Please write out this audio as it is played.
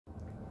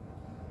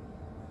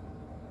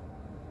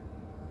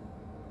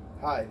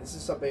Hi, this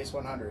is Subbase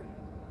 100,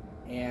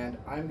 and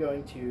I'm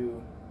going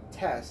to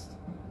test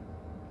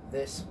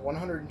this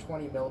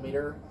 120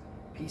 millimeter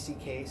PC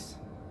case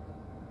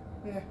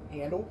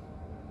handle.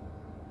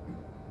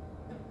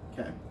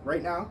 Okay,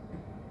 right now,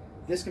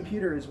 this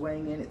computer is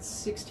weighing in at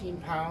 16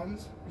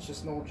 pounds. It's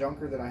just an old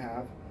junker that I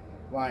have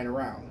lying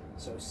around.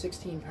 So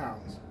 16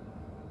 pounds.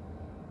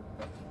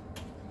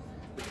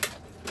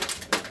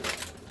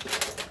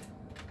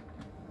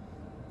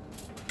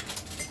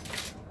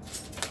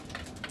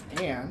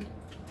 And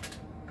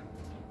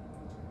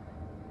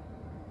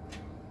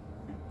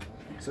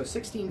so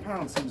 16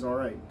 pounds seems all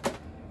right.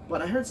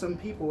 But I heard some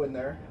people in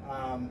there,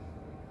 well,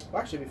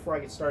 actually before I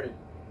get started,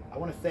 I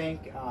want to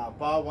thank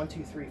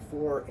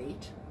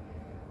Ba12348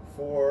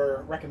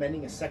 for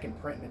recommending a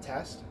second print in the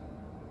test.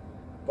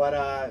 But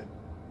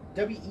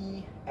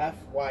WEFYB,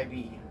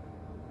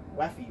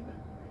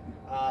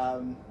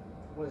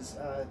 was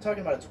talking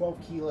about a 12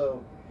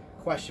 kilo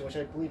question, which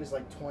I believe is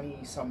like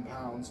 20 some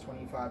pounds,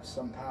 25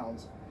 some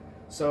pounds.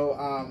 So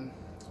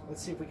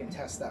let's see if we can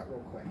test that real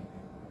quick.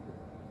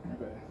 I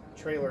have a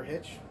trailer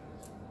hitch,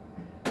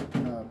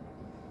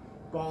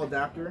 ball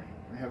adapter.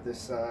 I have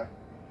this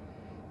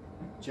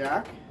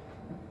jack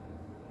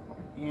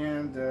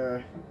and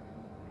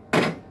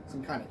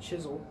some kind of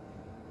chisel,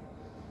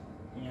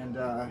 and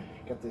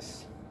got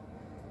this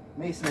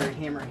masonry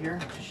hammer here.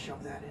 Just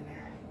shove that in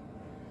there.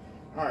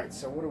 All right,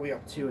 so what are we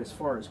up to as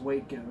far as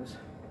weight goes?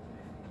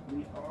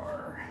 We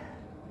are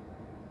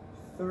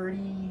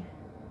 33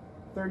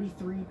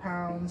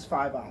 pounds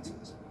 5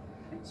 ounces.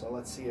 So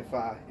let's see if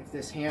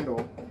this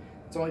handle,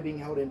 it's only being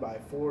held in by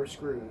 4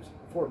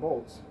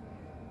 bolts,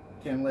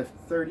 can lift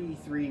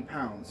 33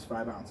 pounds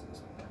 5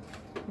 ounces.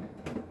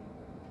 I'm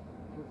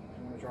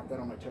gonna drop that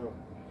on my toe.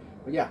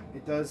 But yeah,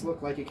 it does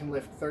look like it can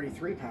lift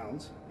 33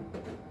 pounds.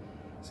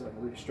 So I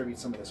can redistribute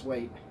some of this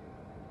weight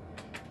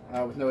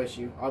with no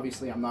issue.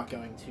 Obviously, I'm not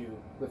going to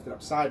lift it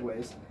up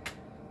sideways.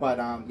 But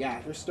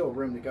yeah, there's still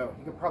room to go.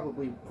 You could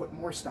probably put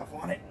more stuff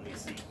on it. Let me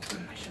see.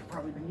 I should have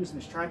probably been using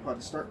this tripod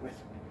to start with.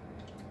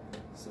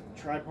 Set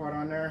the tripod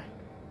on there.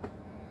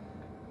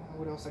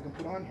 What else I can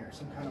put on here?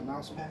 Some kind of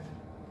mouse pad.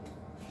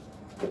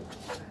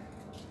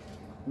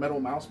 Metal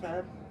mouse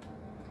pad.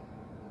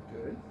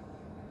 Good.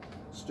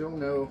 Still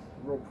no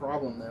real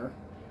problem there.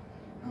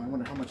 I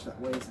wonder how much that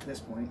weighs at this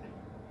point.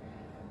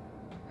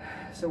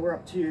 So we're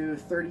up to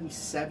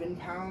 37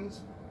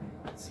 pounds.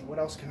 Let's see, what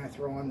else can I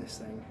throw on this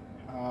thing?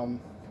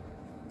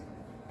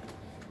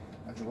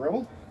 A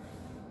drill.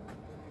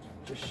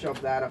 Just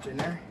shove that up in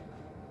there.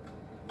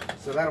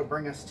 So that'll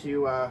bring us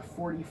to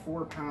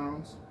 44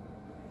 pounds.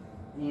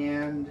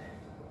 And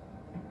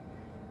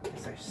I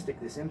guess I should stick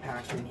this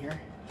impact in here.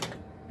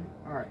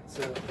 Alright,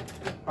 so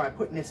by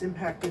putting this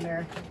impact in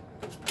there,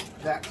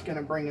 that's going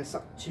to bring us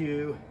up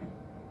to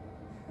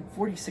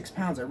 46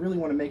 pounds. I really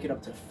want to make it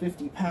up to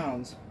 50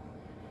 pounds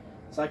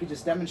so I could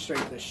just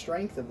demonstrate the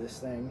strength of this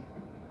thing.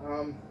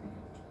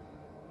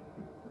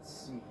 Let's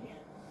see.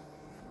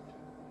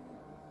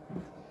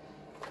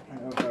 I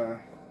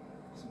have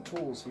some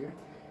tools here.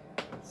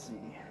 Let's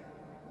see.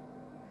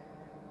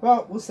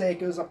 Well, we'll say it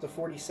goes up to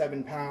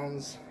 47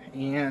 pounds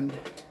and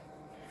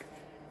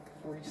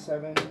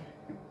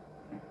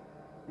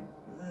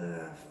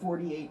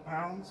 48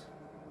 pounds.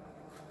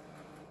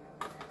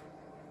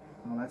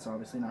 Well, that's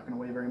obviously not going to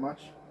weigh very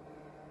much.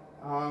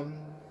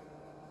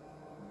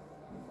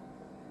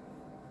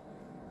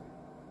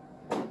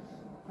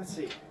 Let's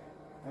see.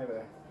 I have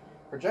a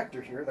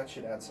projector here. That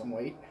should add some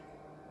weight.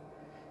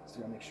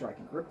 Still gotta make sure I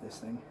can grip this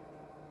thing.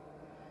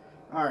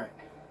 Alright.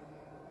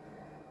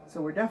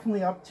 So we're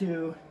definitely up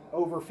to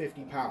over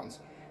 50 pounds.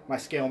 My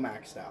scale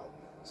maxed out.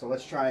 So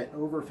let's try it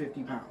over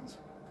 50 pounds.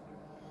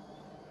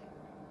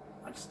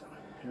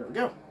 Here we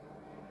go.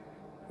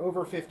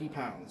 Over 50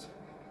 pounds.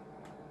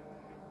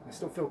 I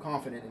still feel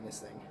confident in this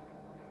thing.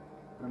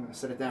 But I'm going to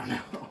set it down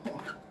now.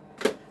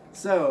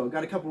 So,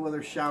 got a couple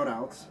other shout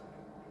outs.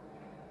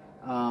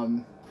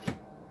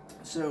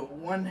 So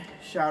one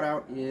shout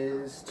out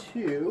is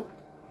to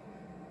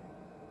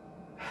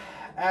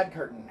Ad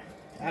Curtain.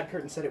 Ad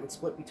Curtain said it would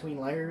split between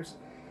layers.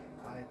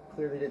 I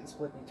clearly didn't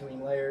split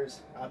between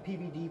layers.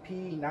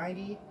 PVDP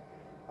 90.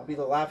 I'll be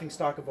the laughing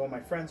stock of all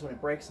my friends when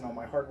it breaks and all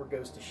my hardware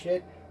goes to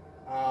shit.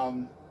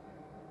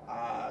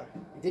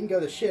 It didn't go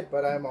to shit,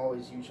 but I'm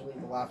always usually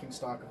the laughing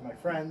stock of my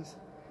friends.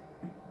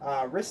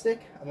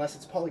 Ristic, unless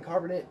it's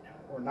polycarbonate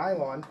or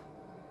nylon,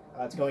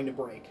 it's going to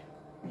break.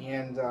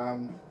 And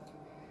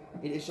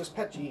it is just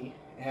PETG,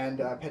 and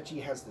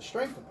PETG has the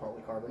strength of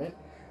polycarbonate,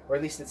 or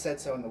at least it said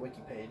so in the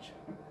wiki page.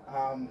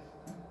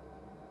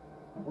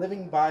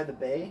 Living by the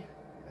bay,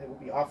 it would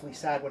be awfully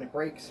sad when it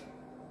breaks.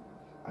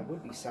 I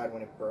would be sad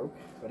when it broke,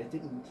 but it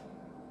didn't.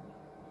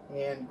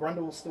 And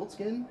Grundle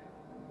Stiltskin,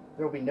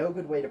 there will be no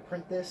good way to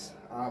print this.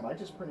 I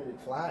just printed it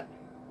flat.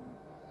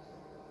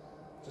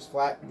 Just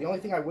flat. The only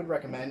thing I would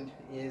recommend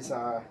is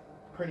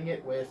printing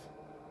it with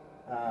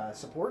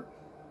support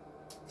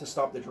to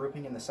stop the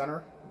drooping in the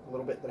center, a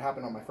little bit that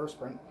happened on my first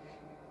print.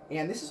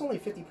 And this is only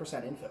 50%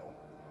 infill.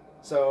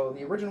 So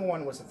the original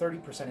one was a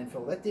 30%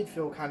 infill. That did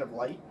feel kind of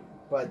light.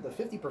 but the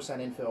 50%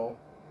 infill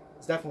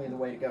is definitely the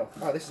way to go.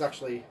 Oh, this is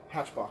actually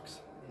Hatchbox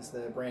is the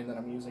brand that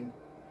I'm using.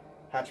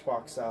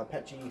 Hatchbox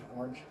PETG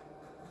orange.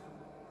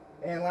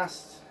 And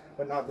last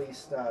but not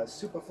least,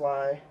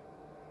 Superfly.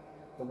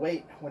 The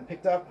weight, when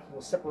picked up,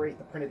 will separate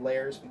the printed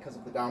layers because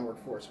of the downward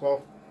force.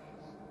 Well,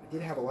 I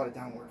did have a lot of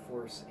downward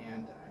force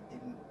and it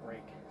didn't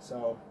break.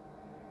 So,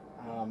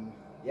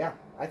 yeah,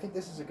 I think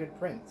this is a good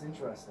print. It's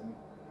interesting.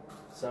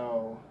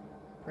 So,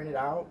 print it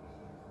out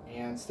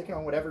and stick it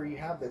on whatever you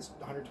have that's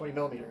 120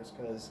 millimeters,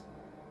 because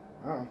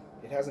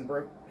it hasn't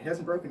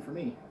broken for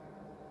me.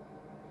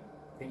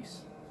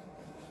 Peace.